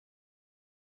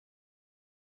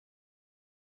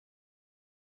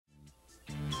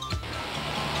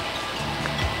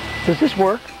Does this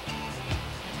work?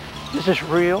 Is this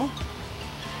real?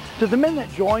 Do the men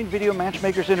that join Video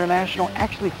Matchmakers International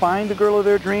actually find the girl of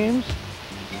their dreams?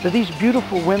 Do these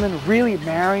beautiful women really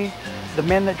marry the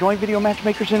men that join Video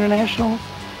Matchmakers International?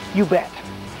 You bet.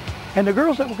 And the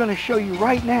girls that we're going to show you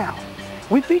right now,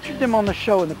 we featured them on the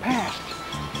show in the past.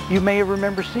 You may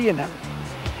remember seeing them.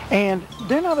 And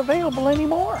they're not available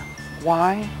anymore.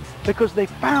 Why? Because they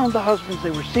found the husbands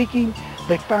they were seeking,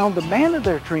 they found the man of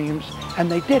their dreams,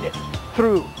 and they did it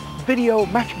through Video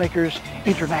Matchmakers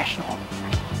International.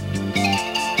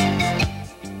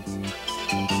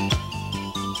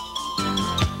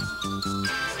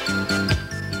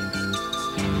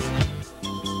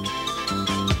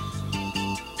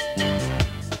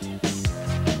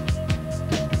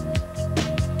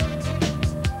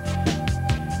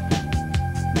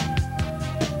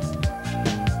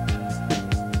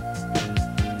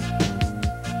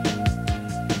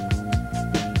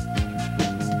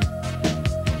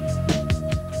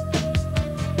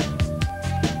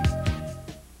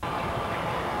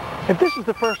 If this is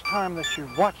the first time that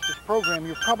you've watched this program,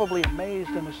 you're probably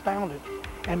amazed and astounded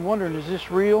and wondering, is this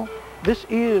real? This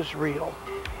is real.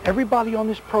 Everybody on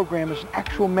this program is an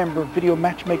actual member of Video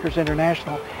Matchmakers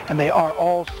International, and they are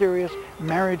all serious,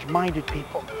 marriage-minded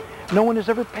people. No one is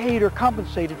ever paid or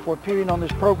compensated for appearing on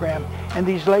this program, and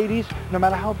these ladies, no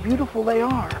matter how beautiful they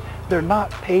are, they're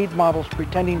not paid models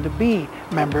pretending to be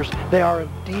members. They are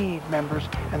indeed members,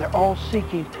 and they're all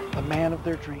seeking the man of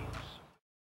their dreams.